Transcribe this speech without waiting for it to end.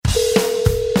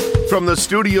From the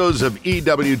studios of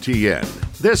EWTN,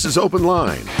 this is Open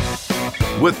Line.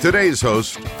 With today's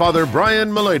host, Father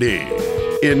Brian Milady.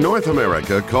 In North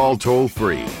America, call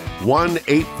toll-free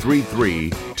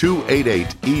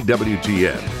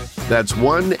 1-833-288-EWTN. That's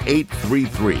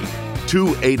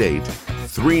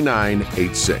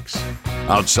 1-833-288-3986.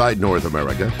 Outside North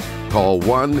America, call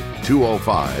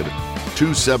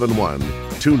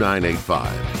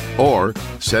 1-205-271-2985. Or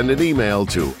send an email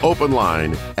to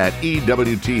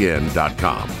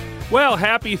openline@ewtn.com. Well,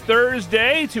 happy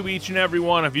Thursday to each and every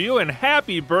one of you, and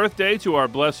happy birthday to our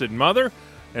Blessed Mother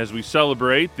as we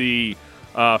celebrate the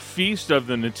feast of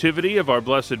the Nativity of our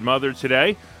Blessed Mother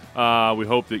today. We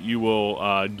hope that you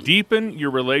will deepen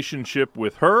your relationship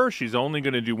with her. She's only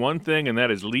going to do one thing, and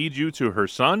that is lead you to her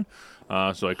Son.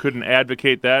 So I couldn't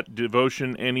advocate that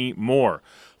devotion any more.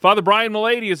 Father Brian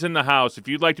Milady is in the house. If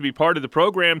you'd like to be part of the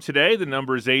program today, the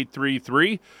number is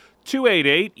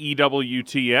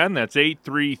 833-288-EWTN. That's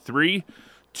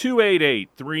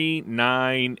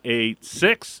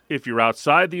 833-288-3986. If you're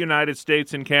outside the United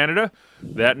States and Canada,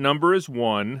 that number is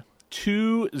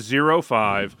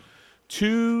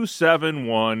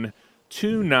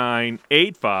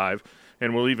 1-205-271-2985.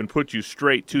 And we'll even put you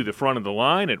straight to the front of the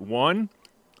line at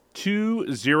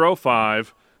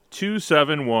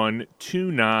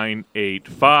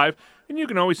 1-205-271-2985. And you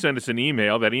can always send us an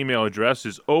email. That email address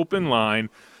is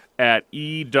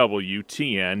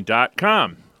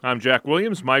openline@ewtn.com. I'm Jack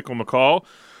Williams, Michael McCall,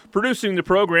 producing the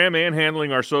program and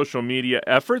handling our social media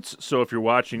efforts. So if you're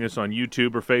watching us on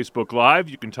YouTube or Facebook Live,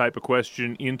 you can type a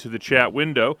question into the chat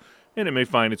window, and it may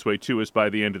find its way to us by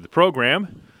the end of the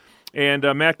program. And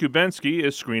Matt Gubensky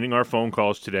is screening our phone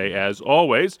calls today, as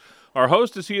always. Our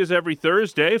host, as he is every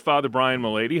Thursday, Father Brian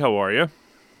Milady. How are you?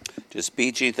 Just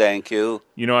peachy, thank you.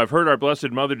 You know, I've heard our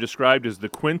Blessed Mother described as the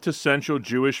quintessential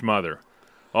Jewish mother.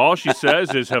 All she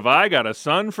says is, have I got a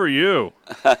son for you?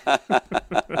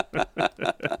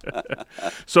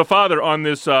 So, Father, on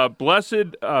this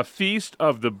blessed feast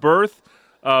of the birth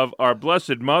of our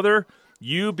Blessed Mother,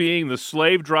 you being the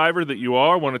slave driver that you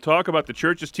are, want to talk about the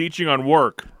Church's teaching on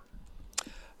work.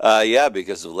 Yeah,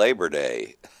 because of Labor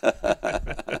Day.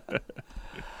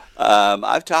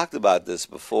 I've talked about this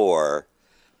before,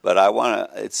 but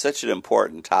it's such an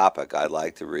important topic, I'd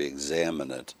like to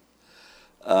re-examine it.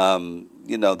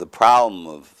 You know, the problem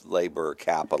of labor,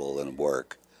 capital, and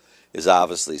work is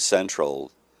obviously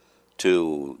central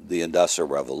to the Industrial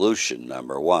Revolution,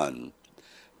 number one.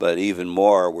 But even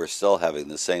more, we're still having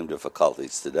the same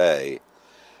difficulties today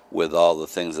with all the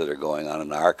things that are going on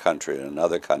in our country and in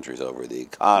other countries over the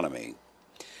economy.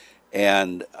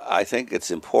 And I think it's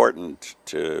important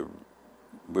to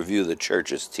review the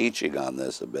Church's teaching on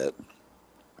this a bit.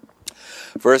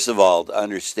 First of all, to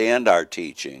understand our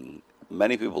teaching,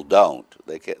 many people don't.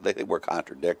 They think we're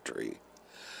contradictory.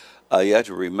 You have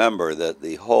to remember that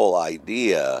the whole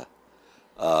idea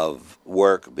of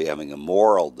work having a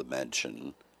moral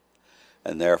dimension,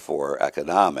 and therefore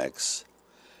economics,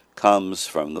 comes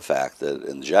from the fact that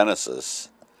in Genesis,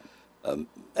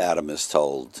 Adam is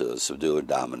told to subdue and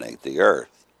dominate the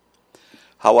earth.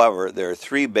 However, there are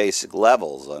three basic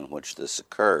levels on which this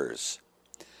occurs.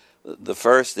 The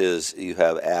first is you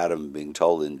have Adam being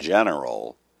told in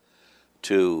general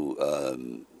to,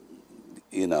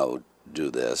 do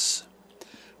this.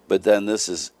 But then this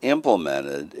is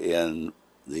implemented in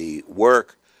the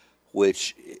work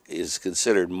which is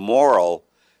considered moral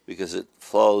because it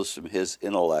flows from his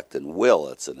intellect and will.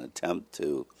 It's an attempt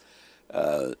to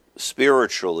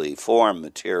spiritually form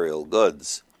material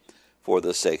goods for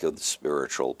the sake of the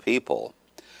spiritual people.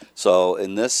 So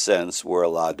in this sense, we're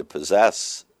allowed to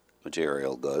possess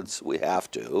material goods. We have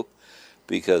to,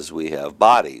 because we have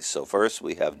bodies. So first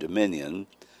we have dominion,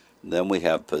 then we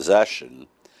have possession.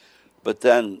 But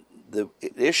then the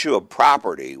issue of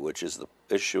property, which is the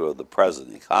issue of the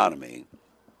present economy,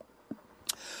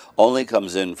 only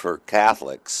comes in for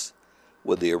Catholics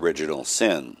with the original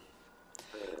sin.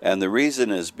 And the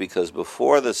reason is because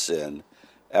before the sin,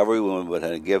 everyone would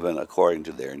have given according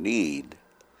to their need,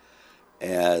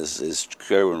 as is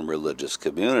true in religious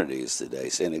communities today.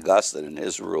 St. Augustine, in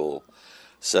his rule,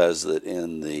 says that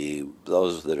in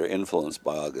those that are influenced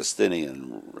by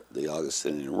the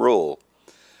Augustinian rule,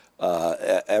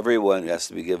 everyone has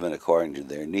to be given according to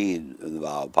their need in the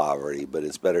vow of poverty, but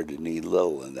it's better to need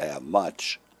little than to have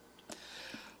much.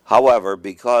 However,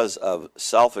 because of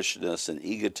selfishness and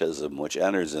egotism, which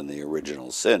enters in the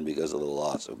original sin because of the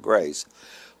loss of grace,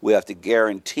 we have to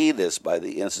guarantee this by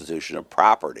the institution of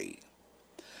property.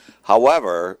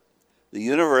 However, the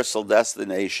universal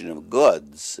destination of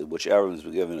goods, which everyone's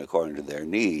been given according to their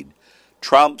need,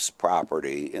 trumps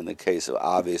property in the case of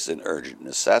obvious and urgent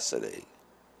necessity.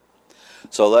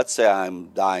 So let's say I'm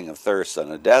dying of thirst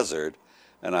on a desert,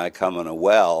 and I come in a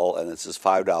well, and it says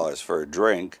 $5 for a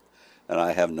drink, and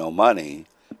I have no money.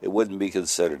 It wouldn't be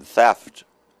considered theft,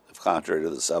 contrary to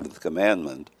the seventh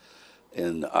commandment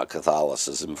in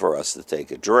Catholicism, for us to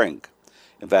take a drink.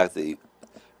 In fact, the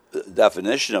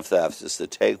definition of theft is to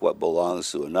take what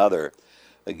belongs to another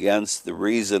against the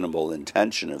reasonable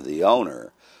intention of the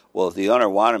owner. Well, if the owner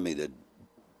wanted me to,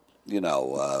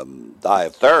 die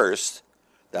of thirst,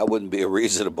 that wouldn't be a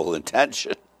reasonable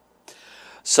intention.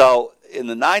 So in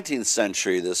the 19th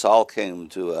century, this all came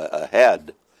to a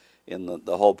head in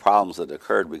the whole problems that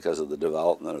occurred because of the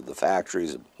development of the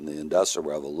factories and the Industrial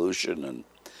Revolution. And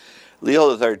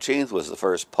Leo XIII was the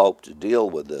first pope to deal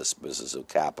with this business of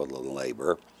capital and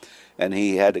labor, and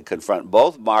he had to confront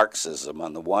both Marxism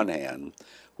on the one hand,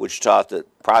 which taught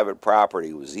that private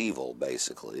property was evil,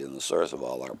 basically, and the source of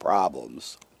all our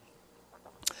problems,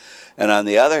 and on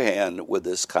the other hand, with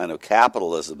this kind of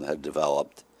capitalism that had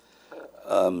developed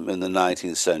in the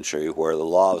 19th century, where the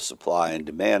law of supply and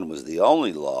demand was the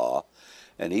only law,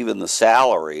 and even the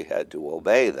salary had to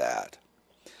obey that.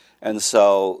 And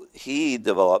so he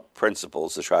developed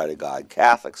principles to try to guide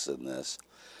Catholics in this,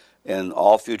 and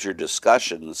all future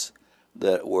discussions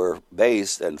that were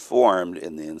based and formed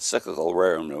in the encyclical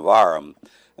Rerum Novarum,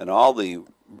 and all the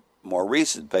more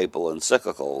recent papal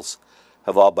encyclicals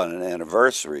have all been on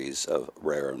anniversaries of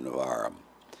Rerum Novarum.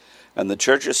 And the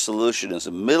Church's solution is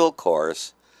a middle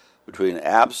course between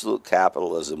absolute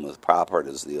capitalism with profit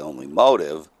as the only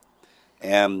motive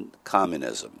and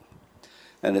communism.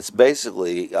 And it's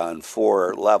basically on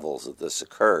 4 levels that this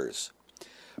occurs.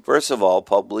 First of all,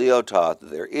 Pope Leo taught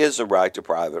that there is a right to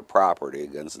private property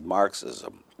against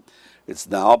Marxism. It's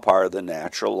now a part of the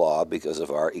natural law because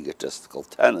of our egotistical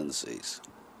tendencies.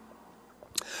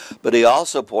 But he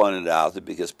also pointed out that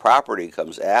because property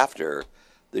comes after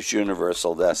this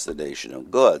universal destination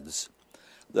of goods,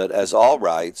 that as all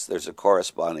rights, there's a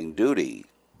corresponding duty,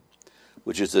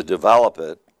 which is to develop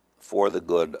it for the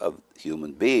good of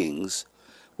human beings,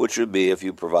 which would be if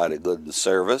you provide a good and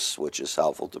service, which is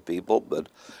helpful to people, but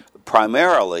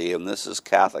primarily, and this is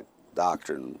Catholic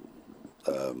doctrine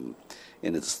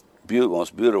in its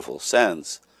most beautiful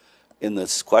sense, in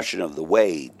this question of the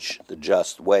wage, the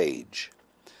just wage.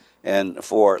 And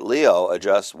for Leo, a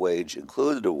just wage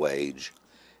included a wage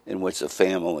in which a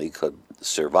family could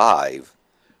survive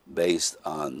based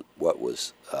on what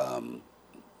was,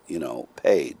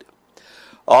 paid.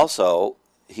 Also,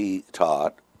 he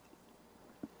taught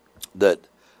that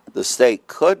the state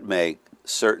could make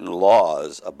certain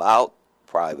laws about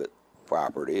private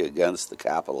property against the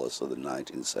capitalists of the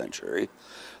 19th century,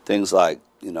 things like,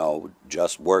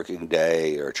 just working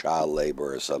day or child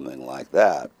labor or something like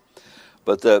that.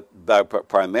 But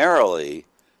primarily,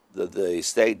 the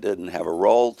state didn't have a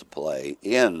role to play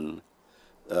in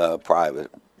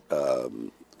private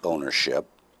ownership,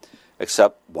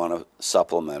 except one of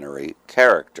supplementary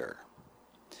character.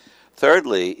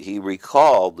 Thirdly, he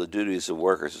recalled the duties of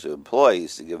workers to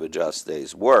employees to give a just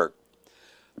day's work,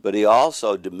 but he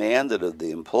also demanded of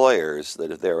the employers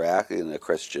that if they were acting in a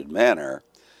Christian manner,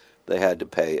 they had to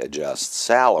pay a just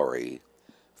salary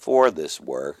for this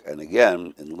work. And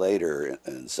again, in later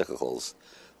encyclicals,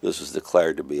 this was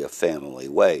declared to be a family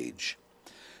wage.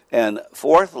 And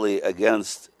fourthly,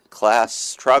 against class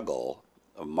struggle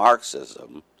of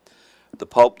Marxism, the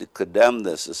Pope condemned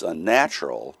this as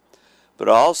unnatural, but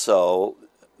also,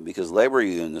 because labor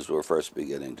unions were first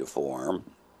beginning to form,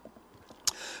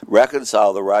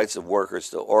 reconcile the rights of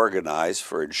workers to organize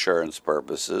for insurance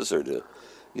purposes or to,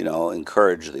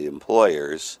 encourage the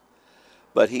employers.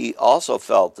 But he also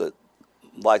felt that,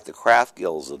 like the craft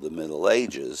guilds of the Middle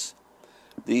Ages,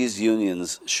 these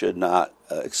unions should not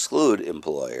exclude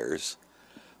employers,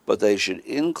 but they should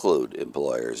include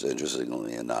employers,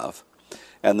 interestingly enough.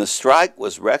 And the strike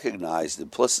was recognized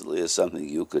implicitly as something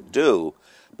you could do,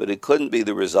 but it couldn't be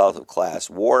the result of class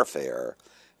warfare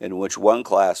in which one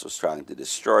class was trying to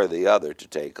destroy the other to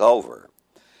take over.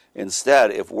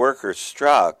 Instead, if workers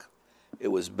struck, it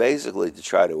was basically to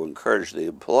try to encourage the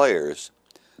employers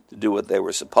to do what they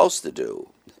were supposed to do.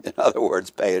 In other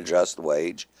words, pay a just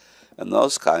wage and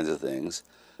those kinds of things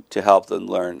to help them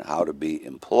learn how to be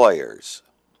employers.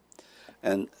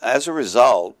 And as a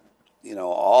result,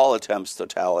 all attempts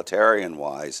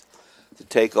totalitarian-wise to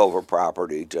take over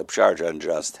property, to charge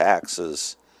unjust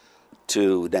taxes,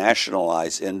 to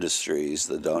nationalize industries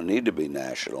that don't need to be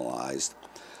nationalized,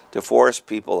 to force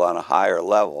people on a higher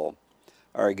level,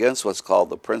 are against what's called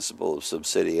the principle of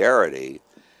subsidiarity,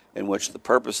 in which the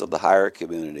purpose of the higher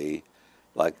community,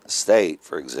 like the state,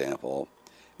 for example,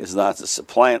 is not to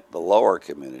supplant the lower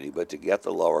community, but to get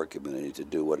the lower community to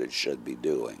do what it should be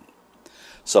doing.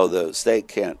 So the state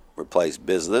can't replace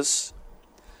business,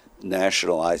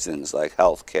 nationalize things like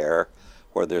health care,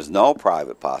 where there's no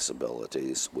private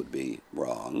possibilities, would be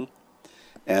wrong.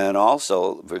 And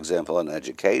also, for example, in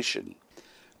education,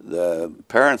 the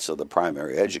parents are the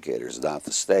primary educators, not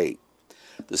the state.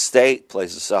 The state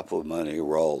plays a supplementary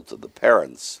role to the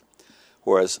parents,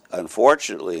 whereas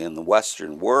unfortunately in the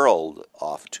Western world,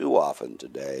 too often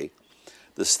today,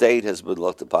 the state has been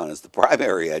looked upon as the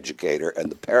primary educator and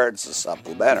the parents as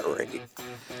supplementary.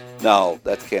 No,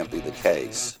 that can't be the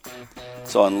case.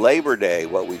 So on Labor Day,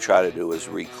 what we try to do is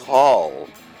recall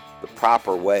the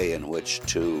proper way in which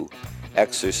to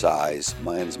exercise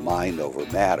man's mind over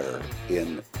matter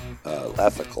in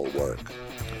ethical work.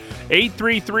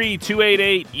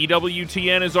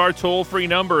 833-288-EWTN is our toll-free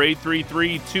number,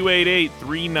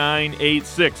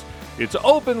 833-288-3986. It's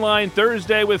Open Line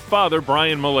Thursday with Father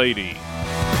Brian Mulady.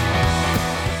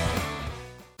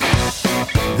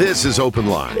 This is Open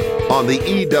Line on the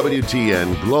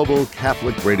EWTN Global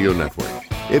Catholic Radio Network.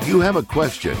 If you have a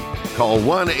question, call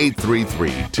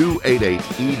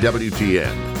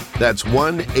 1-833-288-EWTN. That's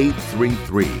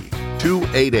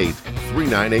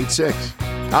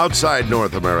 1-833-288-3986. Outside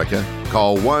North America,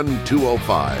 call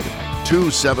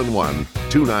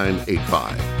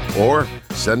 1-205-271-2985. Or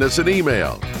send us an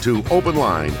email to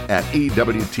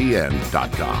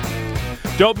openline@EWTN.com.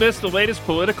 Don't miss the latest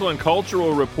political and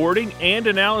cultural reporting and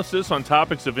analysis on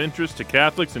topics of interest to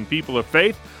Catholics and people of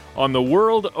faith on the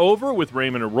world over with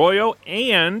Raymond Arroyo.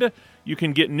 And you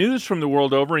can get news from the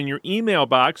world over in your email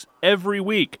box every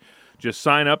week. Just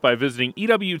sign up by visiting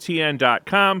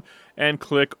EWTN.com and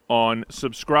click on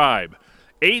subscribe.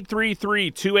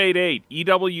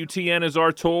 833-288-EWTN is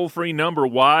our toll-free number.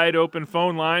 Wide open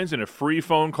phone lines and a free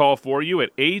phone call for you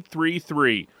at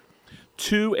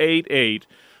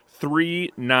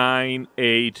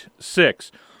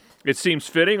 833-288-3986. It seems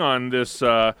fitting on this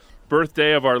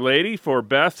birthday of Our Lady for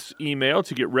Beth's email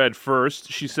to get read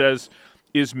first. She says,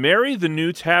 "Is Mary the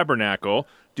new tabernacle?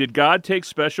 Did God take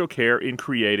special care in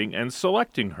creating and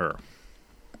selecting her?"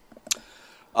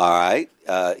 All right.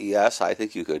 Yes, I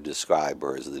think you could describe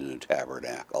her as the new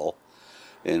tabernacle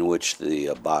in which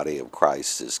the body of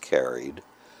Christ is carried.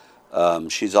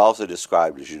 She's also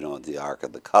described, as you know, as the Ark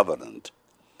of the Covenant,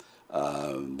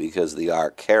 because the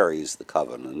Ark carries the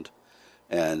covenant,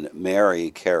 and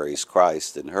Mary carries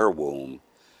Christ in her womb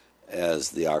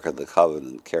as the Ark of the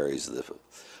Covenant carries the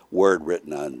word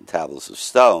written on tablets of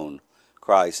stone.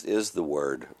 Christ is the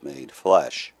Word made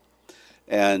flesh.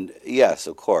 And yes,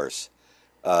 of course,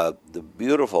 the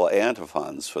beautiful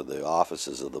antiphons for the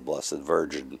offices of the Blessed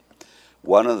Virgin,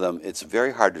 one of them, it's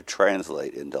very hard to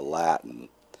translate into Latin.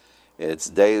 It's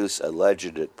Deus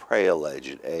alleged et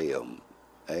prealleged eam.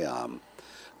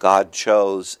 God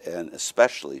chose and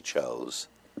especially chose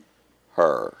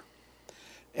her.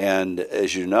 And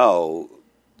as you know,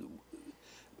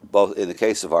 both in the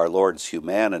case of our Lord's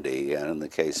humanity and in the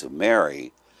case of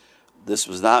Mary, this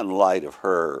was not in light of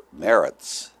her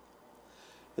merits.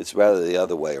 It's rather the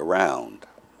other way around.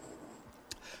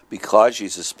 Because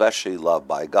she's especially loved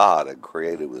by God and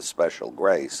created with special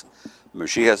grace,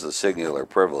 she has a singular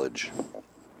privilege.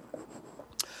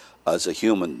 As a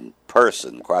human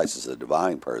person, Christ is a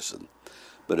divine person,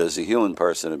 but as a human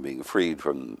person and being freed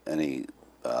from any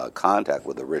contact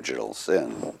with original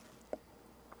sin,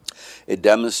 it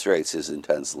demonstrates his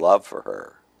intense love for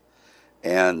her,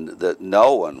 and that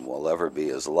no one will ever be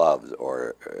as loved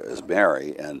or as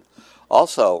Mary. And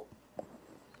also,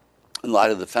 in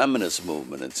light of the feminist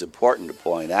movement, it's important to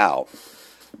point out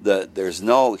that there's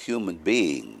no human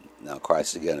being, now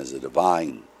Christ again is a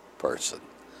divine person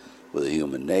with a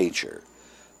human nature,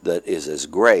 that is as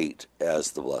great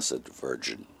as the Blessed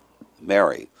Virgin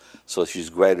Mary. So she's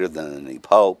greater than any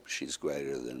pope, she's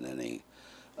greater than any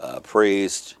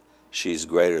priest, she's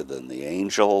greater than the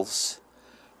angels.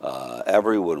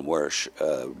 Everyone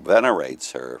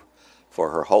venerates her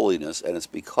for her holiness, and it's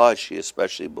because she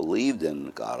especially believed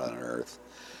in God on earth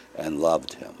and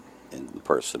loved him in the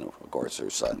person of course, her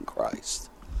son Christ.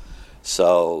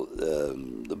 So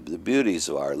the beauties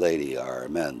of Our Lady are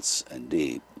immense and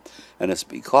deep, and it's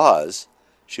because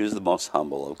she was the most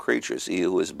humble of creatures. He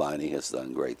who is mighty has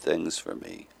done great things for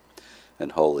me,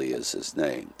 and holy is his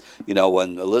name. You know,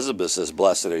 when Elizabeth says,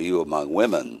 "Blessed are you among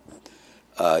women,"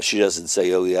 she doesn't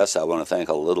say, "Oh yes, I want to thank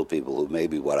all the little people who made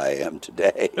me what I am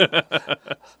today."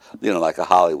 Like a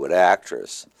Hollywood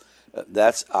actress.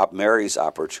 That's Mary's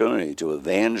opportunity to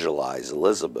evangelize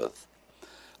Elizabeth.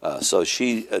 So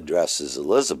she addresses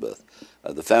Elizabeth.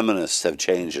 The feminists have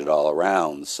changed it all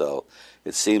around, so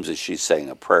it seems that she's saying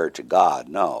a prayer to God.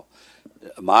 No,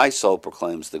 My soul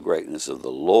proclaims the greatness of the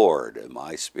Lord, and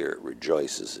my spirit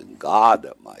rejoices in God,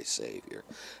 my Savior.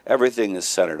 Everything is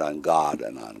centered on God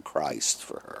and on Christ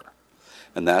for her.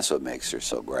 And that's what makes her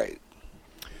so great.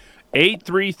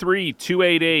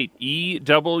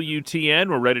 833-288-EWTN.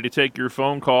 We're ready to take your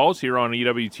phone calls here on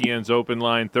EWTN's Open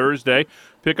Line Thursday.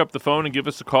 Pick up the phone and give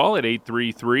us a call at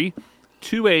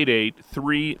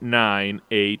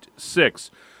 833-288-3986.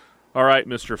 All right,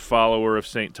 Mr. Follower of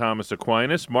St. Thomas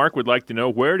Aquinas, Mark would like to know,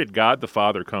 where did God the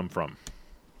Father come from?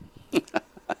 He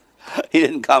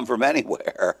didn't come from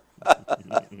anywhere.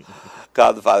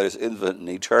 God the Father is infinite and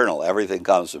eternal. Everything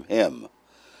comes from him.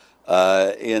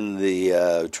 In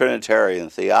the Trinitarian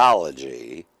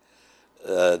theology,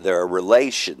 there are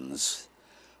relations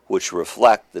which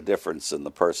reflect the difference in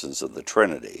the persons of the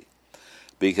Trinity,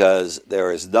 because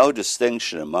there is no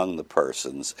distinction among the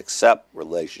persons except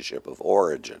relationship of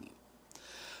origin.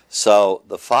 So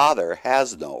the Father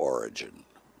has no origin.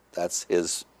 That's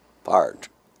his part.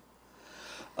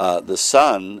 The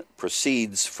Son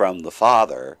proceeds from the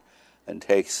Father and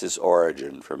takes his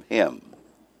origin from him.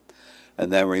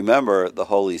 And then remember, the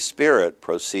Holy Spirit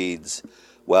proceeds,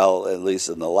 well, at least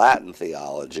in the Latin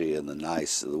theology and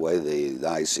the way the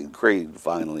Nicene Creed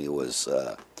finally was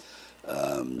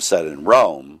set in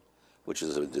Rome, which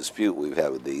is a dispute we've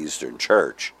had with the Eastern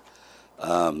Church.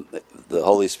 The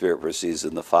Holy Spirit proceeds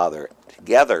in the Father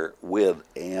together with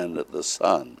and the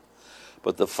Son.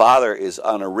 But the Father is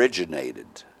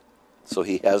unoriginated, so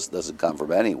he doesn't come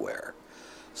from anywhere.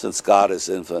 Since God is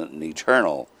infinite and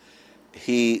eternal,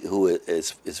 he who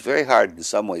is very hard in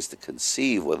some ways to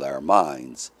conceive with our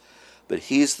minds, but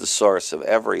he's the source of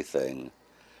everything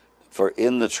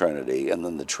in the Trinity, and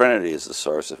then the Trinity is the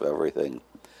source of everything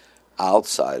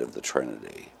outside of the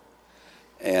Trinity.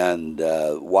 And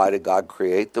why did God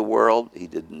create the world? He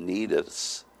didn't need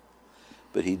us,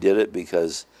 but he did it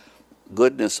because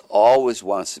goodness always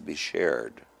wants to be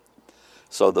shared.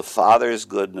 So the Father's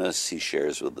goodness he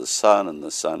shares with the Son, and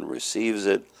the Son receives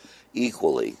it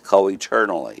equally,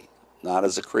 co-eternally, not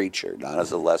as a creature, not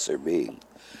as a lesser being.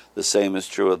 The same is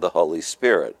true of the Holy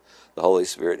Spirit. The Holy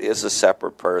Spirit is a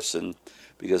separate person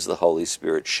because the Holy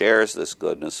Spirit shares this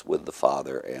goodness with the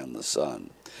Father and the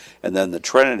Son. And then the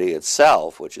Trinity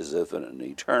itself, which is infinite and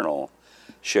eternal,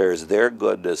 shares their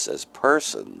goodness as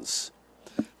persons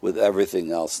with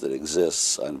everything else that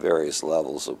exists on various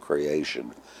levels of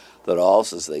creation, that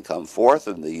also as they come forth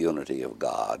in the unity of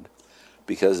God,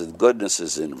 because the goodness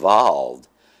is involved,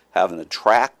 have an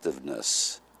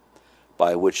attractiveness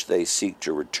by which they seek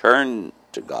to return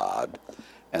to God.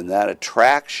 And that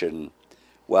attraction,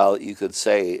 well, you could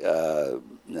say,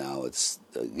 now it's,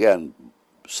 again,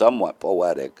 somewhat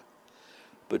poetic,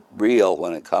 but real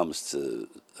when it comes to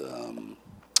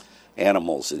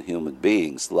animals and human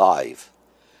beings' life,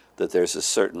 that there's a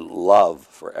certain love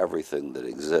for everything that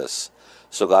exists.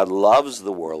 So God loves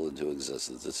the world into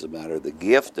existence. It's a matter of the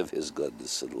gift of his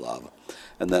goodness and love.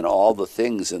 And then all the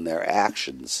things in their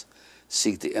actions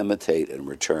seek to imitate and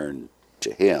return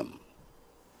to him.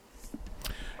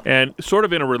 And sort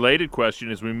of in a related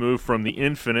question, as we move from the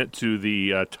infinite to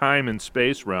the time and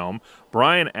space realm,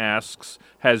 Brian asks,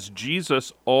 has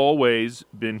Jesus always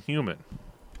been human?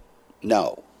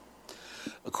 No.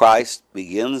 Christ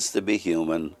begins to be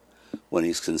human when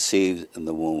he's conceived in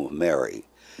the womb of Mary.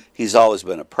 He's always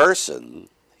been a person.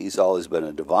 He's always been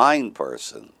a divine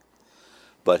person.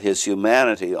 But his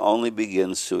humanity only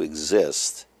begins to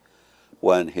exist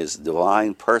when his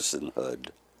divine personhood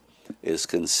is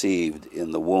conceived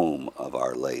in the womb of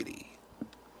Our Lady.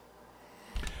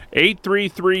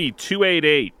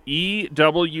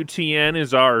 833-288-EWTN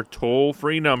is our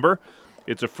toll-free number.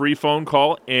 It's a free phone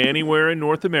call anywhere in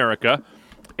North America.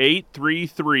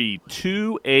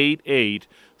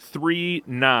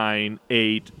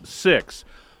 833-288-3986.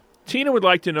 Tina would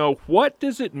like to know, what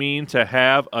does it mean to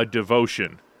have a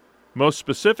devotion? Most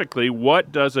specifically,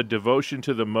 what does a devotion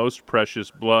to the most precious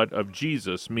blood of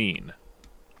Jesus mean?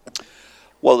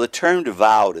 Well, the term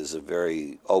devout is a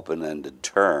very open-ended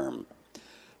term,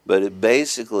 but it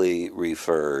basically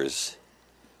refers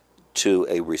to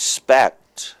a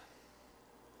respect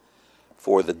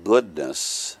for the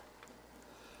goodness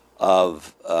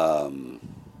of,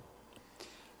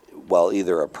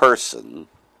 either a person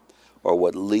or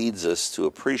what leads us to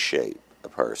appreciate a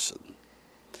person.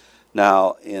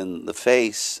 Now, in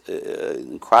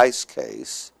Christ's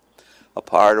case, a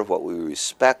part of what we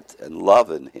respect and love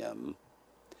in him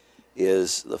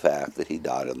is the fact that he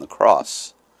died on the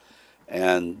cross.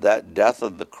 And that death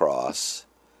of the cross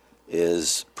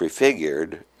is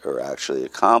prefigured, or actually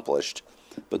accomplished,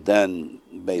 but then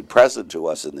made present to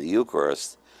us in the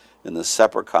Eucharist in the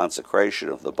separate consecration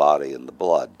of the body and the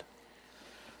blood.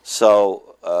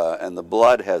 So, and the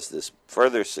blood has this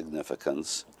further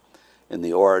significance in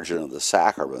the origin of the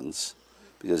sacraments,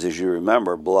 because as you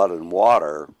remember, blood and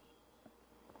water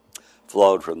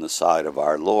flowed from the side of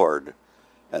our Lord,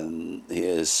 and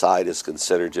his side is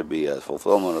considered to be a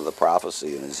fulfillment of the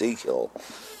prophecy in Ezekiel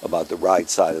about the right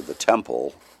side of the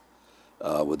temple,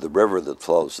 with the river that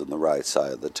flows from the right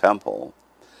side of the temple.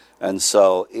 And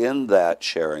so in that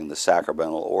sharing, the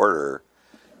sacramental order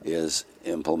is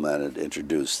implemented,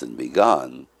 introduced, and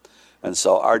begun. And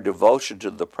so our devotion to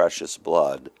the precious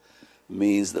blood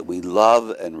means that we love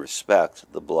and respect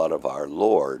the blood of our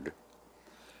Lord,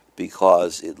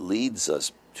 because it leads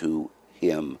us to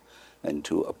him and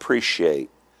to appreciate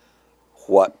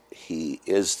what he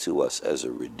is to us as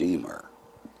a redeemer.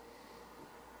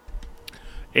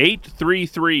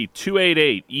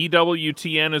 833-288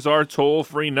 EWTN is our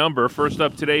toll-free number. First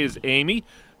up today is Amy.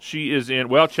 She is in,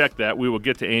 well, check that. We will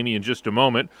get to Amy in just a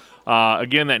moment.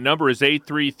 Again, that number is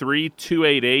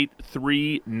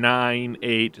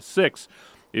 833-288-3986.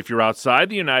 If you're outside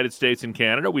the United States and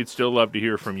Canada, we'd still love to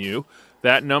hear from you.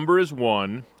 That number is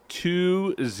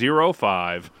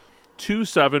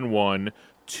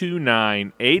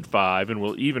 1-205-271-2985, and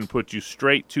we'll even put you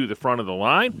straight to the front of the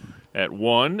line at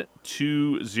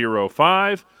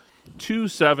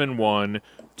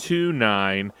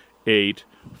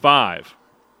 1-205-271-2985.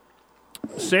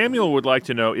 Samuel would like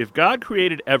to know, if God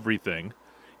created everything,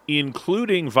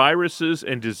 including viruses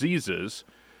and diseases,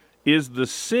 is the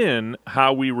sin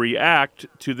how we react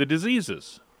to the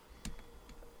diseases?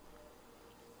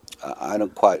 I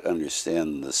don't quite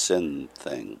understand the sin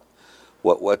thing.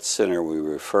 What sin are we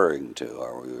referring to?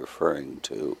 Are we referring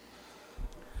to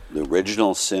the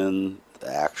original sin,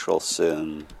 the actual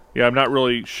sin? Yeah, I'm not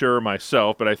really sure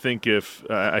myself, but I think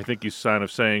I think he's kind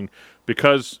of saying,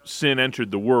 because sin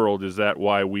entered the world, is that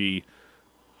why we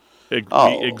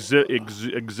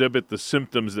exhibit the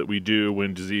symptoms that we do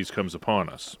when disease comes upon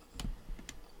us?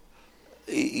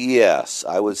 Yes,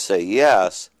 I would say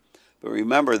yes. But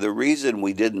remember, the reason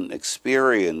we didn't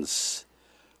experience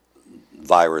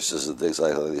viruses and things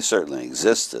like that, they certainly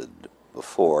existed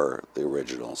before the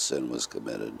original sin was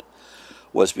committed,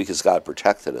 was because God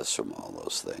protected us from all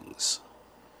those things.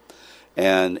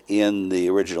 And in the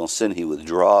original sin, he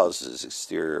withdraws his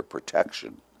exterior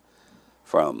protection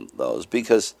from those,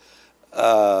 because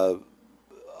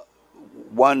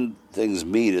one thing's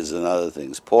meat is another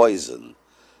thing's poison.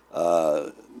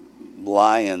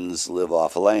 Lions live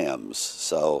off lambs,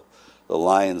 so the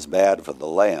lion's bad for the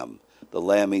lamb. The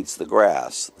lamb eats the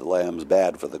grass. The lamb's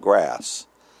bad for the grass,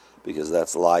 because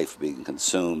that's life being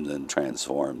consumed and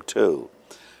transformed too.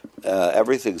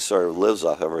 Everything sort of lives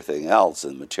off everything else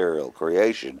in material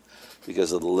creation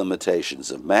because of the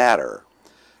limitations of matter.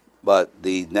 But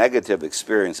the negative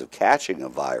experience of catching a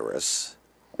virus,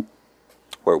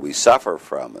 where we suffer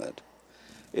from it,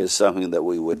 is something that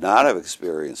we would not have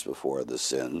experienced before the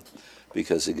sin,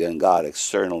 because, again, God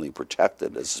externally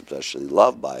protected us, especially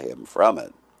loved by him, from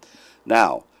it.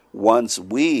 Now, once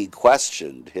we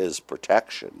questioned his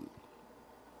protection,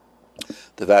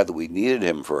 the fact that we needed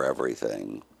him for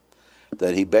everything,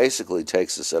 then he basically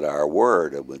takes us at our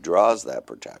word and withdraws that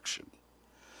protection.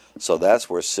 So that's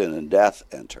where sin and death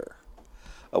enter.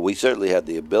 We certainly had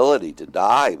the ability to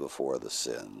die before the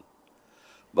sin,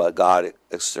 but God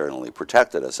externally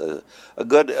protected us.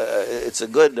 It's a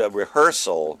good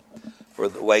rehearsal for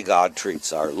the way God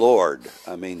treats our Lord.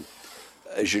 I mean,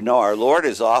 as you know, our Lord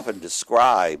is often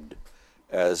described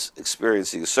as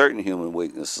experiencing certain human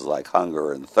weaknesses like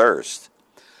hunger and thirst,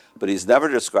 but he's never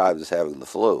described as having the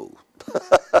flu,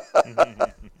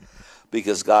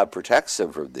 because God protects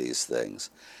him from these things.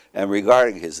 And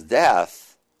regarding his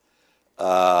death,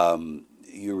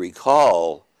 you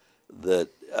recall that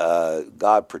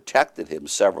God protected him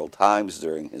several times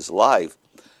during his life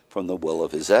from the will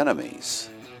of his enemies.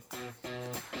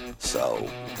 So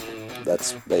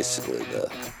that's basically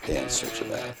the answer to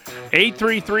that.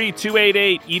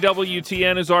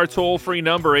 833-288-EWTN is our toll-free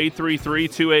number,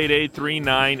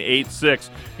 833-288-3986.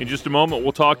 In just a moment,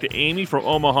 we'll talk to Amy from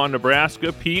Omaha,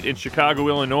 Nebraska, Pete in Chicago,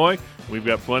 Illinois. We've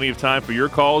got plenty of time for your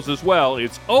calls as well.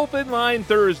 It's Open Line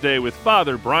Thursday with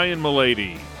Father Brian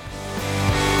Milady.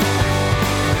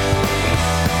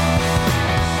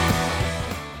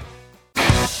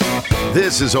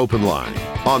 This is Open Line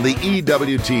on the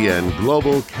EWTN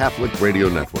Global Catholic Radio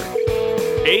Network.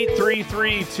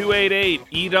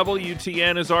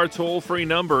 833-288-EWTN is our toll-free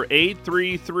number,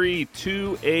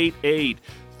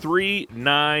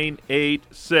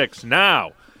 833-288-3986.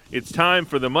 Now, it's time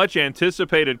for the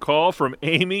much-anticipated call from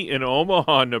Amy in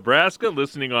Omaha, Nebraska,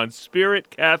 listening on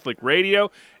Spirit Catholic Radio.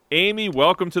 Amy,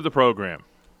 welcome to the program.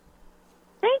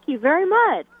 Thank you very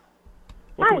much.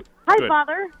 Hi, Good.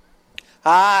 Father.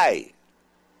 Hi.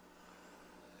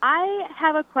 I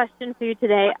have a question for you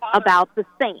today about the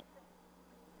saints.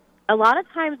 A lot of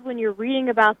times when you're reading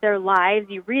about their lives,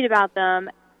 you read about them,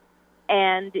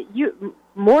 and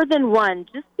more than one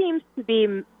just seems to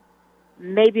be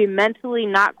maybe mentally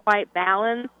not quite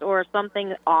balanced or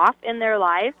something off in their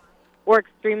life or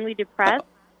extremely depressed.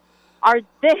 Are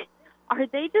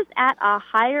they just at a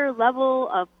higher level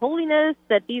of holiness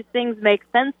that these things make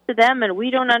sense to them and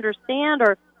we don't understand?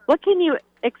 Or what can you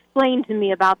explain to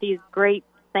me about these great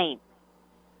saints?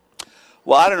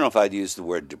 Well, I don't know if I'd use the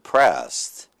word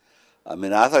depressed. I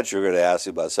mean, I thought you were going to ask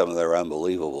me about some of their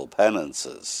unbelievable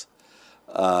penances.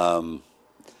 For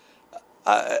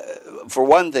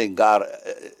one thing,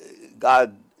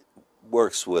 God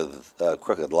works with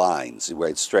crooked lines. He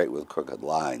writes straight with crooked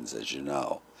lines, as you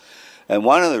know. And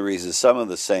one of the reasons some of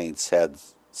the saints had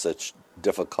such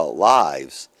difficult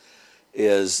lives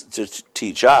is to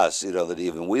teach us, that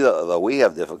even though we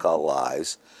have difficult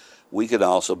lives, we can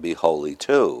also be holy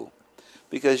too.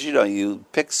 Because, you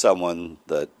pick someone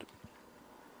that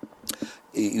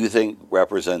you think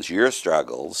represents your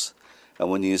struggles, and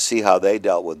when you see how they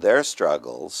dealt with their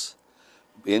struggles,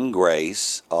 in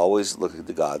grace, always looking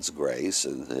to God's grace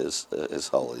and His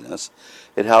holiness,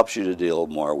 it helps you to deal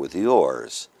more with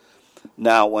yours.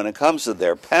 Now, when it comes to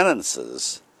their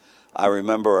penances, I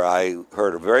remember I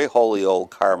heard a very holy old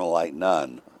Carmelite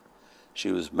nun.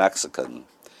 She was Mexican.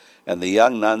 And the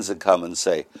young nuns would come and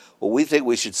say, well, we think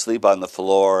we should sleep on the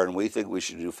floor, and we think we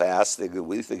should do fasting, and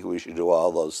we think we should do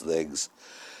all those things.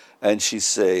 And she'd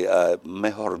say,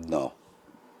 mejor no.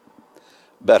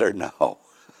 Better no.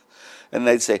 And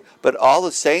they'd say, but all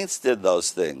the saints did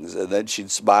those things. And then she'd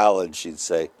smile and she'd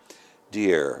say,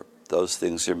 dear, those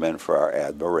things are meant for our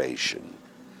admiration,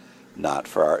 not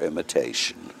for our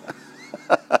imitation.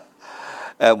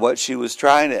 And what she was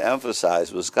trying to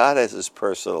emphasize was God has His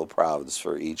personal providence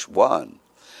for each one.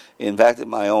 In fact, in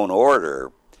my own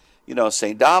order,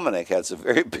 St. Dominic had some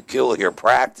very peculiar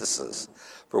practices.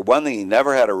 For one thing, he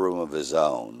never had a room of his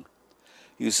own.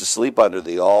 He used to sleep under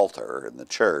the altar in the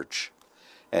church,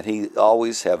 and he'd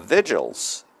always have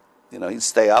vigils. He'd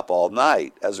stay up all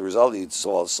night. As a result, he'd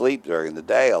fall asleep during the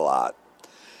day a lot,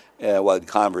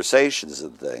 conversations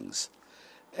and things.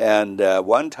 And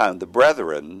one time, the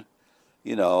brethren,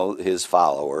 his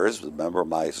followers, remember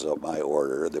my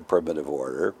order, the primitive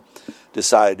order,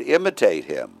 decided to imitate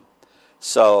him.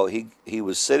 So he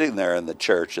was sitting there in the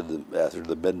church after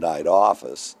the midnight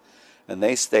office, and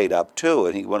they stayed up too.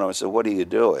 And he went over and said, what are you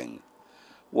doing?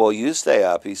 Well, you stay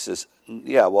up. He says,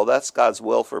 yeah, well, that's God's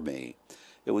will for me.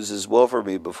 It was His will for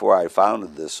me before I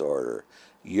founded this order.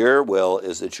 Your will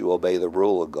is that you obey the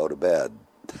rule and go to bed.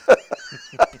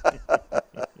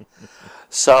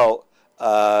 So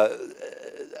the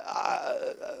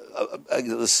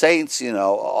saints,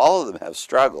 all of them have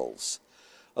struggles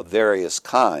of various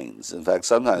kinds. In fact,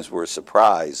 sometimes we're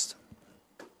surprised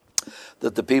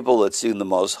that the people that seem the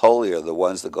most holy are the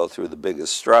ones that go through the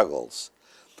biggest struggles.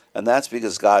 And that's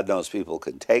because God knows people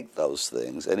can take those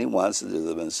things, and He wants to do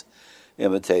them as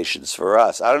imitations for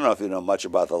us. I don't know if you know much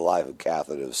about the life of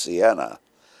Catherine of Siena,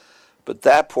 but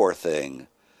that poor thing,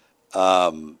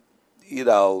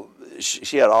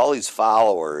 she had all these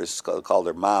followers, called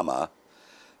her Mama.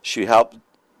 She helped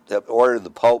order the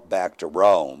Pope back to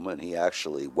Rome, and he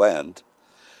actually went.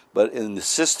 But in the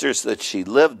sisters that she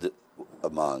lived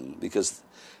among, because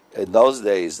in those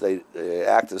days, the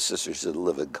active sisters didn't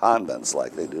live in convents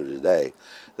like they do today.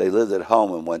 They lived at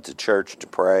home and went to church to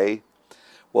pray.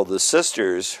 Well, the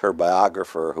sisters, her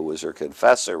biographer, who was her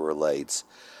confessor, relates,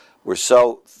 were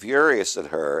so furious at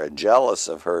her and jealous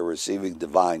of her receiving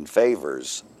divine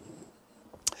favors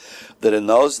that in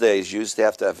those days you used to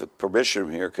have permission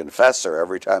from your confessor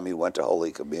every time you went to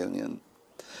Holy Communion.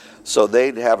 So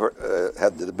they'd have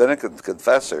the Dominican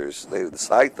confessors, they would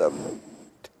cite them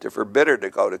to forbid her to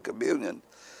go to communion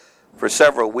for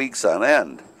several weeks on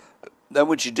end. Then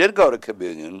when she did go to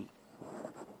communion,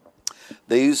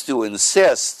 they used to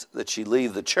insist that she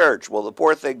leave the church. Well, the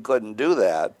poor thing couldn't do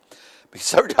that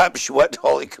because every time she went to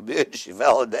Holy Communion, she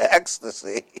fell into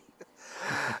ecstasy.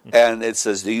 And it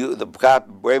says,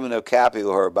 Raymond of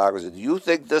Capua, her biographer, said, do you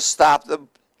think this stopped the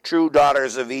true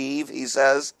daughters of Eve? He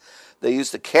says. They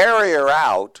used to carry her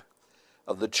out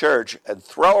of the church and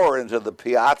throw her into the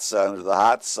piazza under the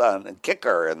hot sun and kick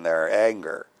her in their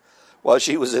anger while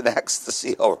she was in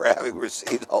ecstasy over having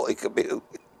received Holy Communion.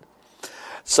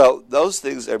 So those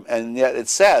things are, and yet it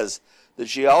says that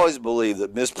she always believed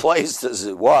that, misplaced as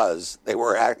it was, they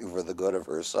were acting for the good of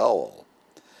her soul.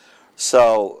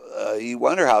 So you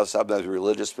wonder how sometimes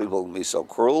religious people can be so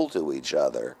cruel to each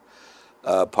other.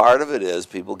 Part of it is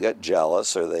people get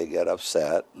jealous or they get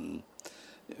upset, and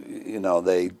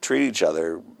they treat each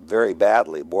other very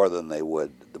badly, more than they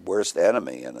would the worst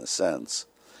enemy, in a sense.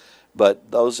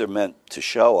 But those are meant to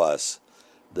show us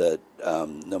that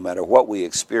no matter what we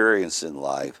experience in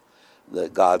life,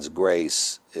 that God's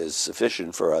grace is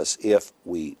sufficient for us if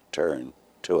we turn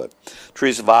to it.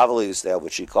 Teresa of Avila used to have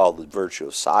what she called the virtue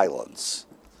of silence.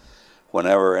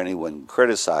 Whenever anyone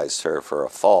criticized her for a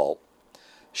fault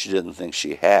she didn't think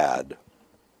she had,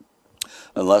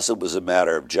 unless it was a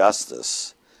matter of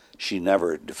justice, she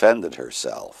never defended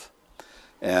herself.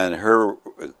 And her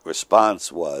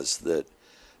response was that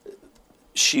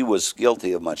she was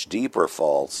guilty of much deeper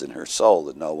faults in her soul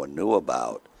that no one knew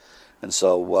about. And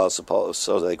so,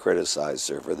 so they criticized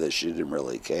her for this. She didn't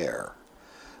really care.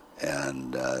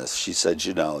 And she said,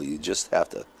 you just have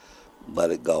to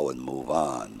let it go and move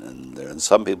on. And there are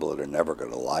some people that are never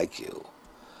going to like you.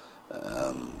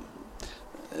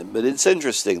 But it's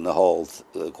interesting, the whole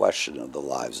question of the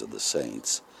lives of the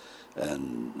saints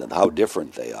and how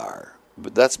different they are.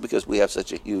 But that's because we have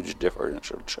such a huge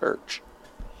differential church.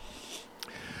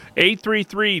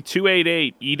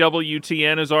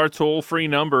 833-288-EWTN is our toll-free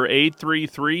number,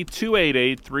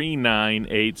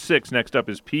 833-288-3986. Next up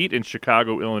is Pete in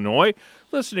Chicago, Illinois,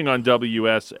 listening on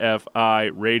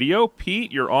WSFI Radio.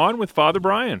 Pete, you're on with Father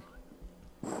Brian.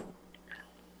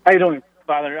 How you doing,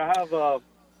 Father? I have a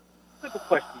simple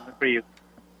question for you.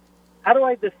 How do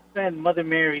I defend Mother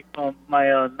Mary from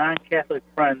my non-Catholic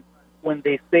friends when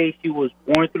they say she was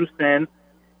born through sin,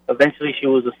 eventually she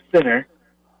was a sinner,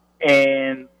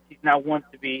 and she's not one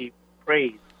to be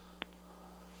praised?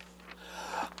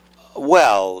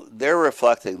 Well, they're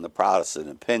reflecting the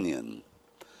Protestant opinion,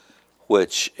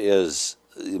 which is,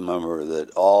 remember,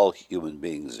 that all human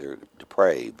beings are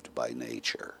depraved by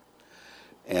nature.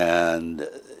 And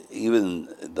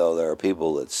even though there are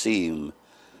people that seem,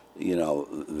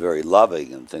 very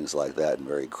loving and things like that and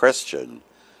very Christian,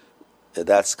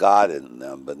 that's God in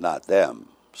them, but not them.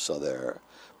 So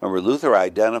remember, Luther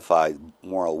identified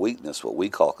moral weakness, what we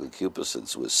call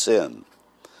concupiscence, with sin.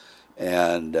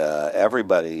 And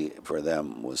everybody for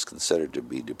them was considered to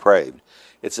be depraved.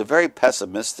 It's a very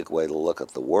pessimistic way to look at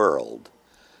the world,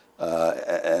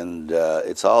 and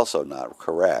it's also not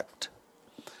correct.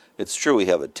 It's true we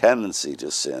have a tendency to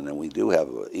sin, and we do have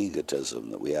egotism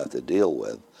that we have to deal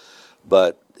with,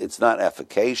 but it's not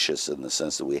efficacious in the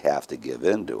sense that we have to give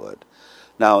in to it.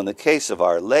 Now, in the case of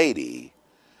Our Lady,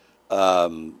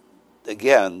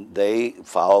 again, they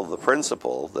follow the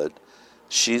principle that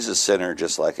she's a sinner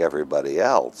just like everybody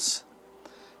else,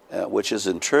 which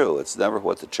isn't true. It's never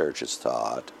what the church has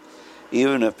taught.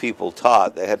 Even if people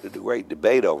taught, they had a great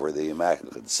debate over the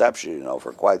Immaculate Conception,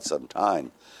 for quite some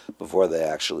time before they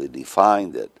actually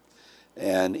defined it.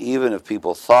 And even if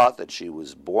people thought that she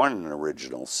was born in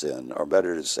original sin, or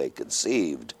better to say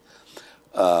conceived,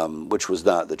 which was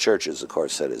not, the churches, of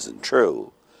course, said isn't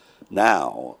true,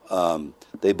 now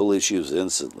they believe she was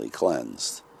instantly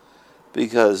cleansed.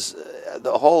 Because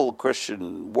the whole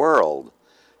Christian world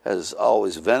has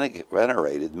always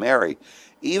venerated Mary.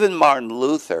 Even Martin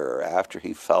Luther, after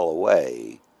he fell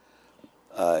away,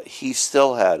 he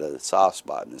still had a soft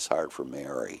spot in his heart for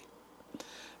Mary.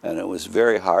 And it was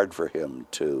very hard for him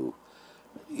to,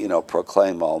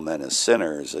 proclaim all men as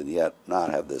sinners and yet not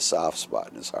have this soft spot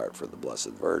in his heart for the Blessed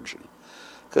Virgin.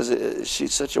 Because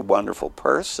she's such a wonderful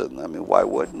person. I mean, why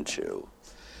wouldn't you?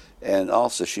 And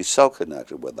also, she's so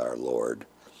connected with our Lord.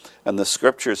 And the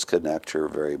Scriptures connect her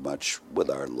very much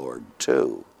with our Lord,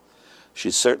 too.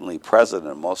 She's certainly present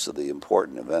in most of the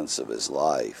important events of his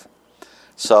life.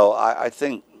 So I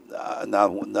think,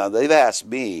 now they've asked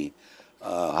me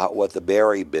what the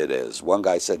Barry bit is. One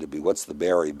guy said to me, "What's the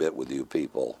Barry bit with you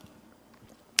people?"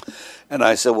 And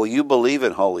I said, "Well, you believe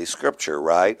in Holy Scripture,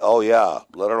 right?" "Oh, yeah."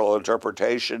 "Literal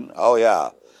interpretation?" "Oh, yeah."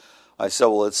 I said,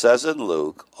 "Well, it says in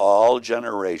Luke, all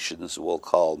generations will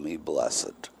call me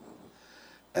blessed."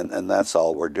 And that's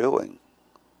all we're doing.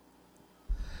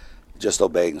 Just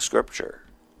obeying Scripture.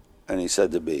 And he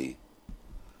said to me,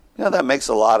 that makes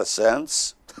a lot of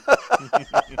sense.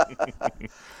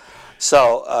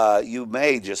 So you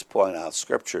may just point out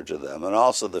Scripture to them. And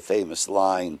also the famous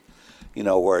line,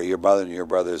 where your mother and your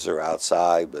brothers are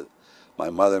outside, but my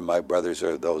mother and my brothers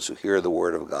are those who hear the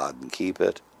Word of God and keep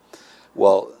it.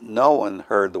 Well, no one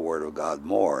heard the Word of God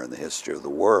more in the history of the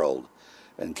world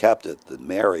and kept it than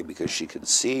Mary, because she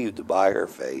conceived by her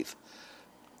faith,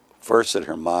 first in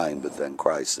her mind, but then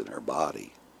Christ in her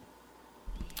body.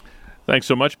 Thanks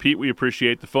so much, Pete. We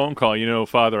appreciate the phone call.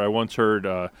 Father, I once heard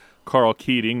Carl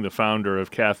Keating, the founder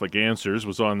of Catholic Answers,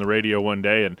 was on the radio one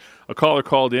day, and a caller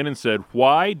called in and said,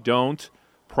 "Why don't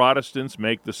Protestants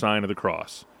make the sign of the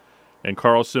cross? And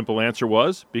Carl's simple answer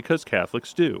was, because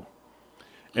Catholics do.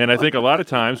 And I think a lot of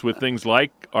times with things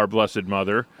like our Blessed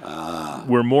Mother,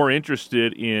 we're more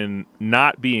interested in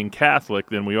not being Catholic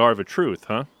than we are of a truth,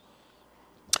 huh?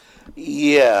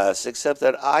 Yes, except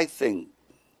that I think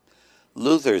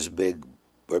Luther's big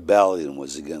rebellion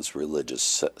was against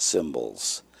religious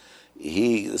symbols.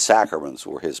 The sacraments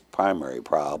were his primary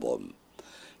problem.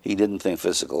 He didn't think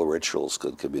physical rituals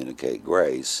could communicate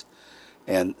grace,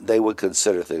 and they would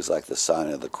consider things like the sign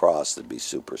of the cross to be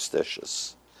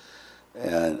superstitious.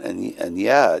 And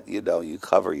yet, you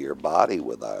cover your body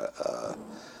with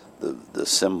the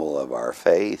symbol of our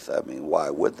faith. I mean, why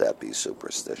would that be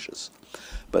superstitious?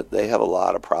 But they have a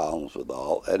lot of problems with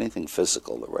anything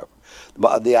physical.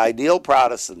 The ideal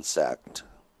Protestant sect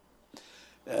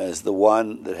is the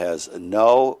one that has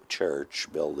no church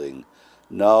building,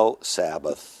 no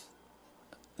Sabbath,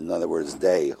 in other words,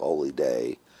 holy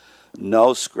day,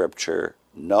 no scripture,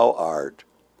 no art,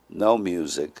 no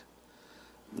music,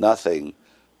 nothing,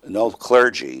 no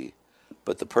clergy,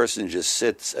 but the person just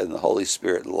sits and the Holy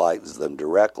Spirit enlightens them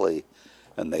directly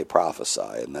and they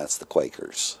prophesy, and that's the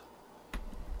Quakers.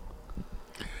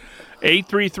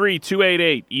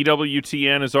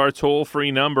 833-288-EWTN is our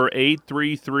toll-free number,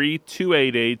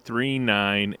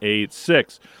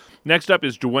 833-288-3986. Next up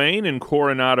is Dwayne in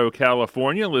Coronado,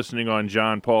 California, listening on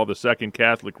John Paul II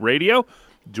Catholic Radio.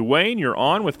 Dwayne, you're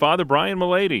on with Father Brian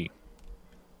Milady.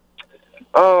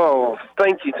 Oh,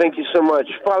 thank you so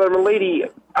much. Father Milady,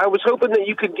 I was hoping that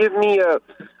you could give me a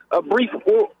brief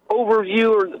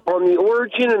overview on the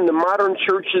origin and the modern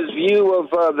church's view of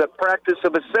the practice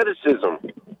of asceticism.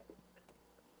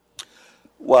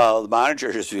 Well, the modern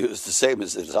church's view is the same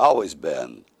as it's always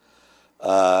been.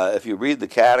 If you read the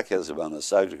Catechism on the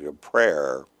subject of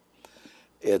prayer,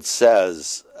 it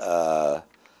says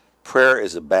prayer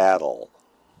is a battle.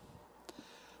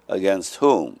 Against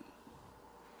whom?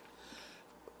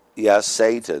 Yes,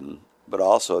 Satan, but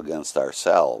also against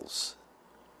ourselves.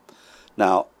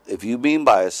 Now, if you mean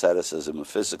by asceticism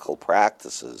physical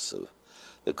practices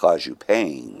that cause you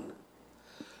pain,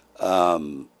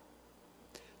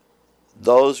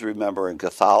 those, remember, in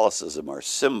Catholicism are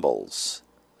symbols.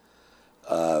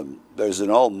 There's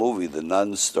an old movie, The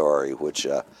Nun Story, which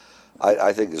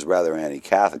I think is rather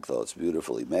anti-Catholic, though it's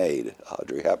beautifully made.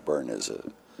 Audrey Hepburn is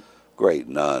a great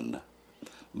nun.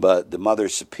 But the Mother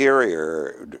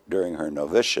Superior, during her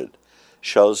novitiate,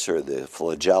 shows her the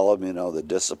flagellum, the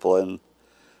discipline,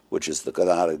 which is the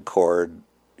knotted cord,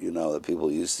 that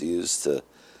people used to use to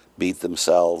beat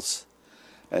themselves.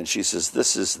 And she says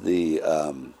this is the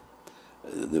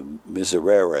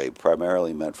miserere,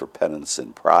 primarily meant for penance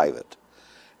in private.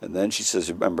 And then she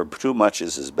says, remember, too much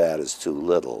is as bad as too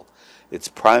little. It's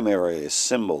primarily a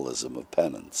symbolism of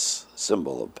penance,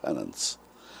 symbol of penance.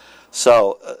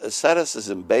 So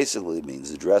asceticism basically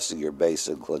means addressing your base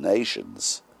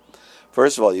inclinations.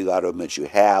 First of all, you got to admit you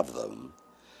have them.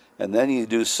 And then you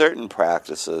do certain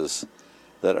practices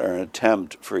that are an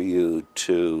attempt for you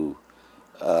to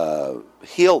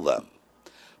heal them.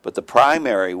 But the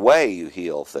primary way you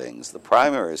heal things, the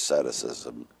primary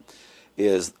asceticism,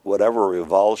 is whatever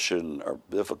revulsion or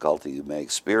difficulty you may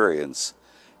experience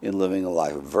in living a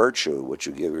life of virtue, which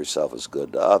you give yourself as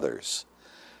good to others.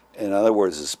 In other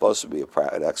words, it's supposed to be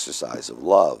an exercise of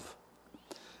love.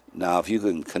 Now, if you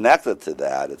can connect it to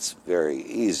that, it's very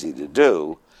easy to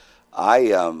do.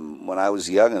 When I was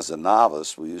young as a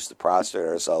novice, we used to prostrate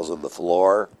ourselves on the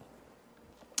floor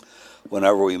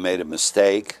whenever we made a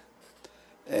mistake.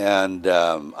 And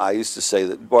I used to say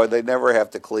that, boy, they never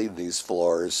have to clean these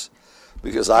floors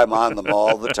because I'm on them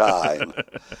all the time.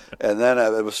 And then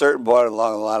at a certain point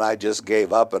along the line, I just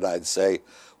gave up and I'd say,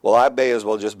 well, I may as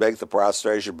well just make the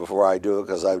prostration before I do it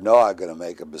because I know I'm going to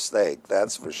make a mistake,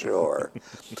 that's for sure.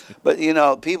 But,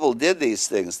 people did these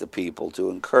things to people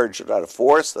to encourage them, not to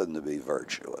force them to be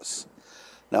virtuous.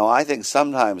 Now, I think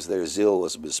sometimes their zeal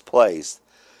was misplaced,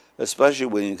 especially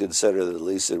when you consider that at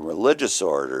least in religious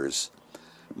orders,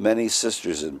 many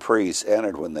sisters and priests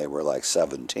entered when they were like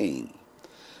 17.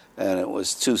 And it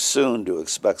was too soon to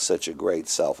expect such a great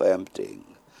self-emptying.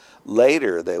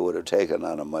 Later, they would have taken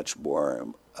on a much more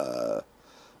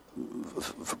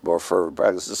fervent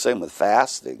practice. The same with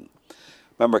fasting.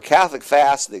 Remember, Catholic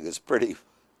fasting is pretty,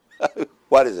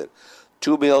 what is it?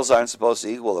 2 meals aren't supposed to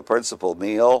equal the principal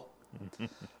meal?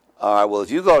 All right, well,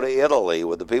 if you go to Italy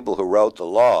with the people who wrote the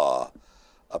law,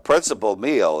 a principal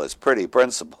meal is pretty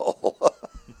principal.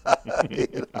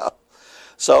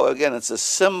 So, again, it's a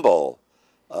symbol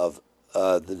of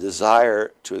the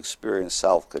desire to experience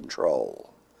self-control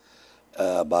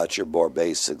about your more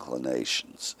base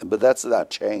inclinations. But that's not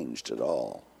changed at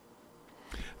all.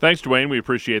 Thanks, Dwayne. We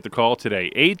appreciate the call today.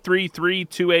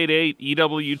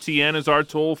 833-288-EWTN is our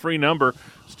toll-free number.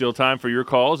 Still time for your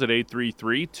calls at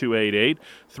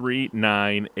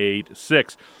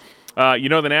 833-288-3986.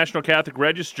 The National Catholic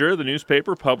Register, the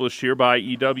newspaper published here by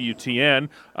EWTN,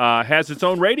 has its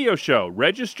own radio show,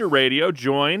 Register Radio.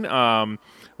 Join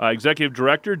Executive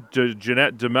Director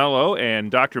Jeanette DeMello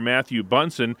and Dr. Matthew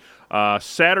Bunson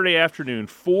Saturday afternoon,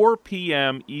 4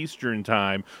 p.m. Eastern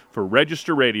Time for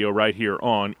Register Radio right here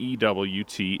on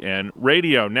EWTN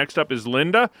Radio. Next up is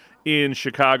Linda in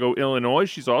Chicago, Illinois.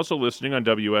 She's also listening on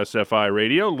WSFI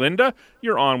Radio. Linda,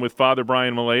 you're on with Father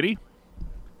Brian Milady.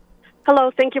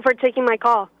 Hello, thank you for taking my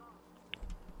call.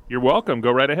 You're welcome.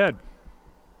 Go right ahead.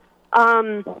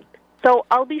 So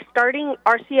I'll be starting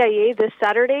RCIA this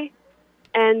Saturday,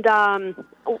 and a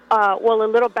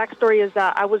little backstory is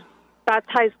that I was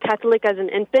baptized Catholic as an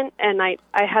infant, and I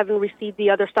haven't received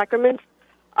the other sacraments.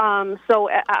 So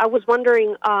I was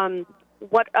wondering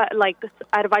what advice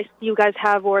do you guys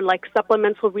have, or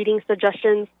supplemental reading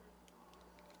suggestions?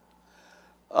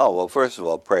 Oh, well, first of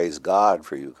all, praise God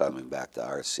for you coming back to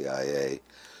RCIA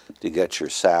to get your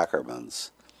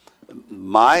sacraments.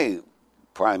 My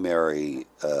primary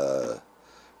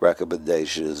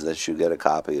recommendation is that you get a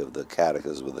copy of the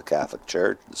Catechism of the Catholic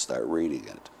Church and start reading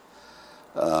it.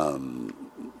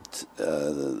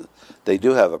 They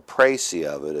do have a précis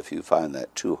of it if you find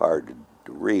that too hard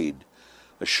to read,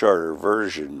 a shorter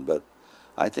version, but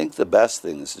I think the best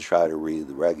thing is to try to read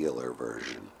the regular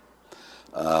version.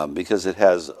 Because it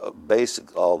has all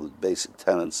the basic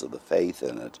tenets of the faith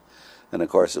in it, and of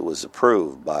course it was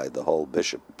approved by all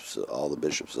the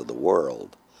bishops of the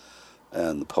world,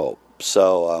 and the Pope.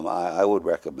 So I would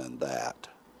recommend that.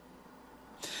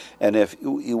 And if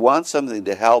you want something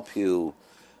to help you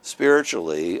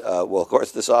spiritually, well, of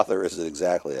course this author isn't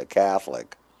exactly a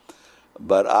Catholic,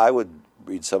 but I would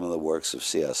read some of the works of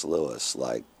C.S. Lewis,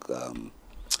 like the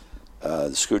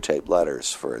Screwtape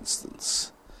Letters, for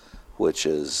instance, which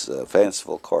is a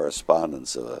fanciful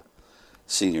correspondence of a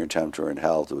senior tempter in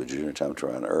hell to a junior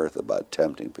tempter on earth about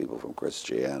tempting people from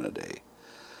Christianity.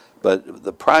 But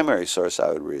the primary source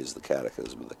I would read is the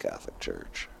Catechism of the Catholic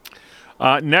Church.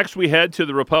 Next, we head to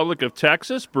the Republic of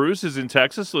Texas. Bruce is in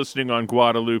Texas, listening on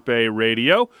Guadalupe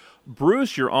Radio.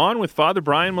 Bruce, you're on with Father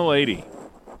Brian Milady.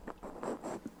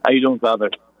 How you doing, Father?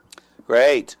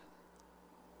 Great.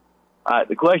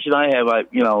 The question I have,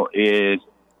 is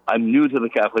I'm new to the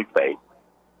Catholic faith,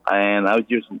 and I was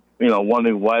just,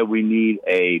 wondering why we need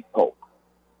a pope.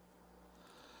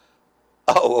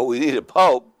 Oh, well, we need a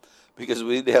pope because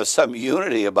we need to have some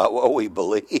unity about what we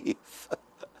believe.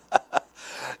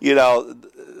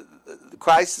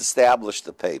 Christ established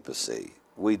the papacy.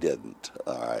 We didn't,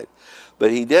 all right? But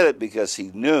he did it because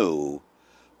he knew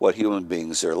what human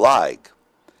beings are like.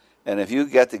 And if you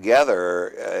get together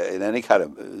in any kind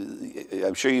of,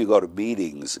 I'm sure you go to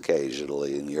meetings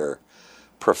occasionally in your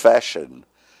profession.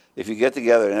 If you get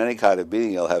together in any kind of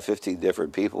meeting, you'll have 15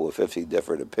 different people with 15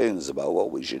 different opinions about what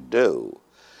we should do.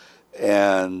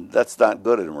 And that's not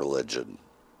good in religion.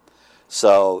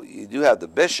 So you do have the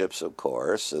bishops, of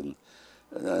course, and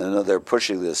I know they're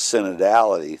pushing this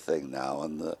synodality thing now,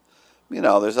 and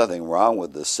there's nothing wrong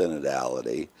with the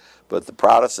synodality, but the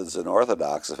Protestants and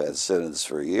Orthodox have had synods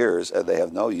for years, and they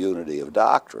have no unity of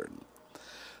doctrine.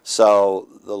 So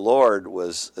the Lord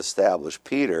established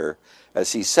Peter,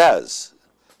 as he says.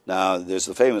 Now, there's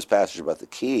the famous passage about the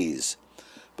keys,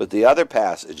 but the other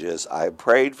passage is, I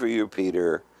prayed for you,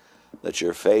 Peter, that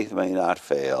your faith may not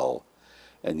fail,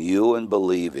 and you in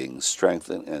believing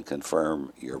strengthen and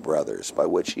confirm your brothers, by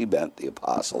which he meant the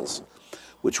apostles,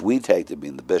 which we take to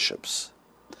mean the bishops.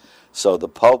 So the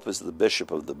Pope is the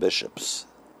bishop of the bishops.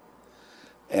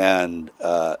 And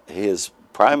his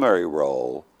primary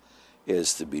role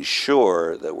is to be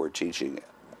sure that we're teaching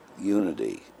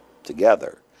unity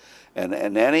together. And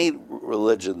any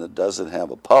religion that doesn't have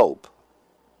a Pope,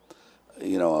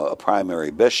 a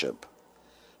primary bishop,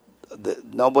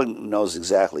 no one knows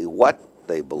exactly what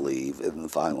they believe in the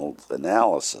final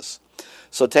analysis.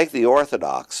 So take the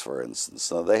Orthodox, for instance.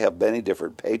 So they have many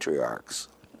different patriarchs.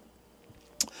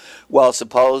 Well,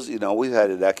 suppose, we've had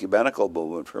an ecumenical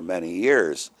movement for many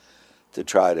years to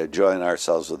try to join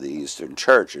ourselves with the Eastern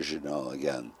Church, as you know,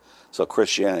 again. So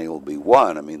Christianity will be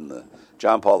one. I mean,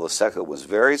 John Paul II was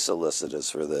very solicitous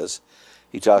for this.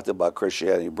 He talked about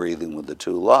Christianity breathing with the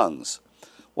two lungs.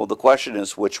 Well, the question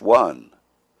is, which one?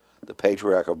 The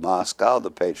Patriarch of Moscow,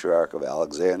 the Patriarch of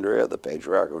Alexandria, the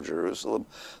Patriarch of Jerusalem,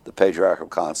 the Patriarch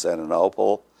of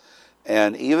Constantinople.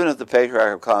 And even if the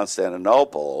Patriarch of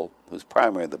Constantinople, who's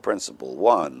primarily the principal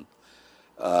one,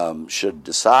 should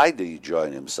decide to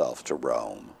join himself to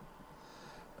Rome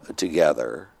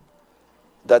together,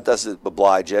 that doesn't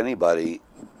oblige anybody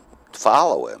to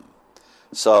follow him.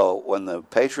 So when the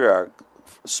patriarch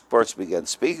first began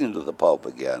speaking to the Pope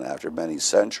again after many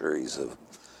centuries of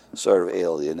sort of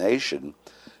alienation,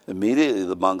 immediately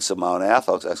the monks of Mount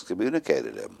Athos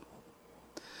excommunicated him.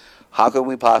 How can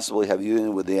we possibly have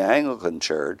union with the Anglican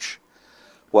Church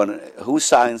when who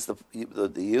signs the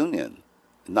union?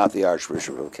 Not the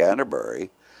Archbishop of Canterbury,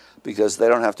 because they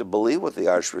don't have to believe what the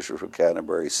Archbishop of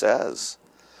Canterbury says.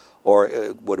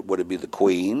 Or would it be the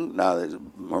Queen? Now that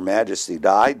Her Majesty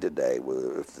died today.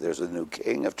 If there's a new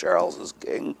king, if Charles is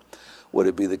king, would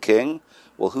it be the king?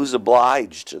 Well, who's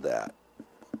obliged to that?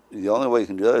 The only way you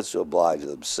can do that is to oblige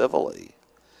them civilly.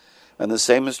 And the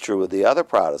same is true with the other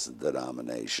Protestant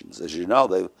denominations. As you know,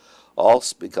 they've all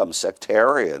become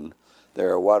sectarian. There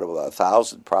are, about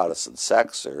 1,000 Protestant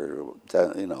sects, or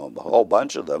a whole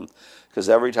bunch of them, because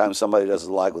every time somebody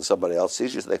doesn't like what somebody else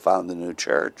teaches, they found the new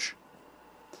church.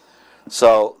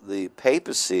 So the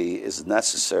papacy is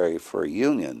necessary for a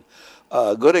union.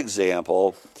 A good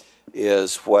example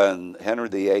is when Henry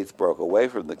VIII broke away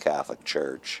from the Catholic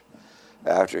Church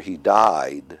after he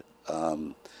died.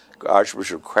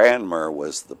 Archbishop Cranmer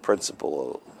was the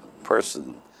principal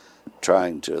person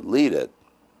trying to lead it.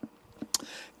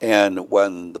 And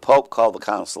when the Pope called the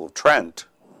Council of Trent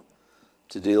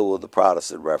to deal with the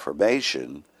Protestant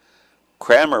Reformation,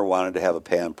 Cranmer wanted to have a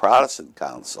pan-Protestant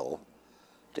council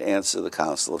to answer the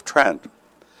Council of Trent.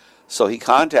 So he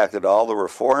contacted all the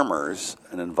reformers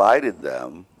and invited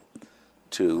them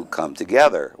to come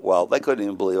together. Well, they couldn't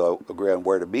even agree on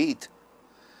where to meet.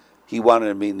 He wanted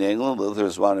to meet in England,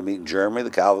 Lutherans wanted to meet in Germany, the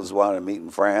Calvinists wanted to meet in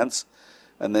France,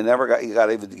 and they never got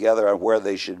even together on where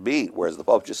they should meet, whereas the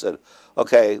Pope just said,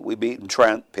 okay, we meet in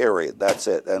Trent, period. That's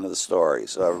it, end of the story.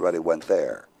 So everybody went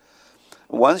there.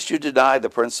 Once you deny the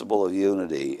principle of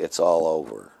unity, it's all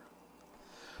over.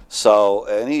 So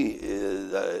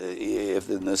if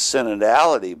in the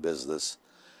synodality business,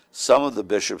 some of the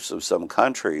bishops of some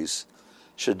countries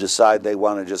should decide they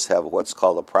want to just have what's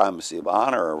called the primacy of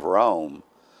honor of Rome,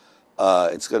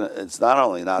 it's not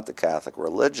only not the Catholic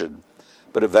religion,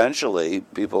 but eventually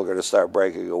people are going to start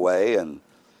breaking away. And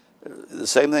the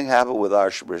same thing happened with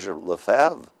Archbishop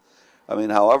Lefebvre. I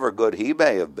mean, however good he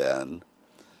may have been,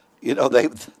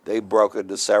 they broke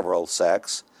into several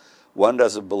sects. One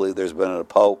doesn't believe there's been a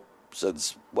pope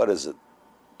since,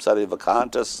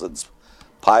 Sedevacanus, since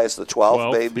Pius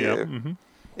XII, maybe. Yeah. Mm-hmm.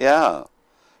 Yeah.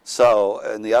 So,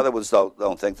 and the other ones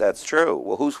don't think that's true.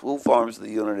 Well, who forms the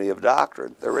unity of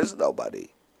doctrine? There is nobody.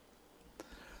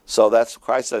 So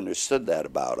Christ understood that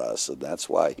about us, and that's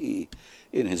why he,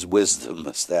 in his wisdom,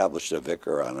 established a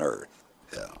vicar on earth.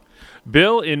 Yeah.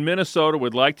 Bill in Minnesota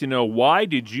would like to know, why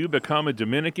did you become a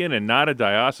Dominican and not a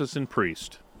diocesan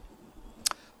priest?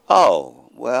 Oh,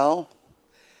 well,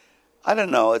 I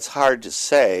don't know. It's hard to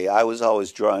say. I was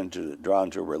always drawn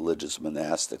to religious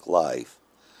monastic life,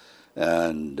 but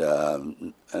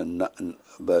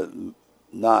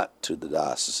not to the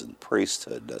diocesan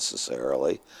priesthood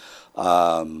necessarily.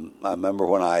 I remember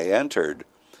when I entered,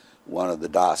 one of the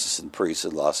diocesan priests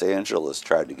in Los Angeles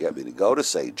tried to get me to go to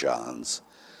St. John's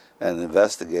and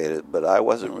investigate it, but I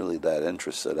wasn't really that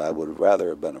interested. I would rather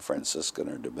have been a Franciscan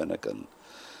or Dominican.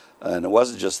 And it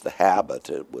wasn't just the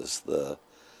habit; it was the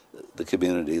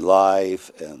community life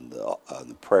and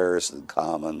the prayers in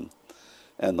common,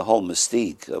 and the whole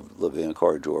mystique of living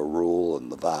according to a rule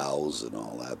and the vows and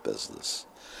all that business.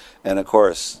 And of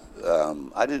course,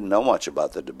 I didn't know much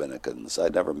about the Dominicans.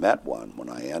 I'd never met one when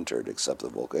I entered, except the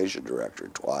vocation director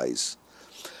twice.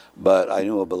 But I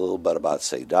knew a little bit about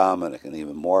St. Dominic and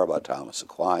even more about Thomas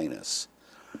Aquinas,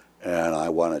 and I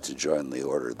wanted to join the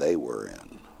order they were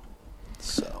in.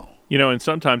 So. And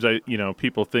sometimes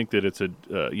people think that it's a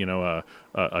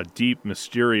deep,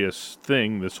 mysterious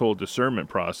thing, this whole discernment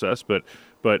process. But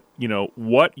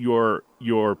what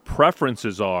your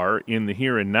preferences are in the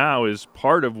here and now is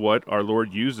part of what our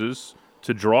Lord uses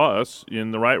to draw us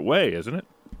in the right way, isn't it?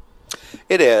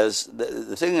 It is.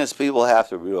 The thing is, people have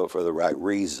to do it for the right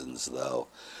reasons, though.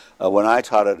 When I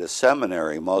taught at a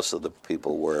seminary, most of the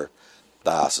people were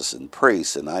diocesan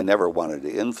priests, and I never wanted to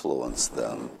influence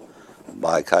them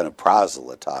by kind of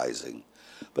proselytizing.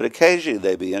 But occasionally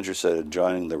they'd be interested in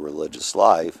joining the religious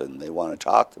life, and they want to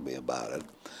talk to me about it.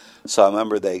 So I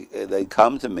remember they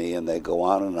come to me and they go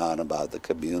on and on about the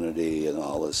community and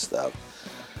all this stuff.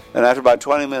 And after about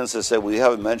 20 minutes, I said, well, you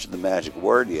haven't mentioned the magic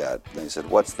word yet. And they said,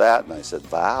 what's that? And I said,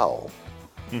 vow.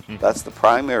 That's the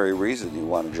primary reason you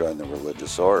want to join the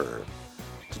religious order,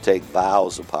 to take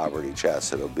vows of poverty,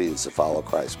 chastity, and obedience to follow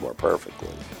Christ more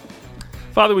perfectly.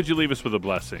 Father, would you leave us with a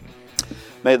blessing?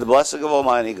 May the blessing of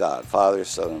Almighty God, Father,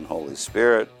 Son, and Holy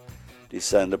Spirit,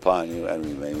 descend upon you and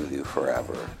remain with you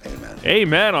forever. Amen.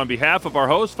 Amen. On behalf of our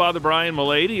host, Father Brian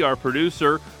Milady, our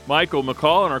producer, Michael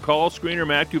McCall, and our call screener,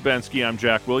 Matt Kubensky, I'm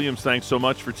Jack Williams. Thanks so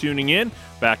much for tuning in.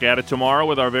 Back at it tomorrow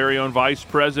with our very own Vice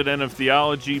President of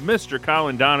Theology, Mr.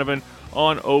 Colin Donovan,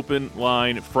 on Open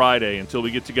Line Friday. Until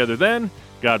we get together then,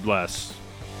 God bless.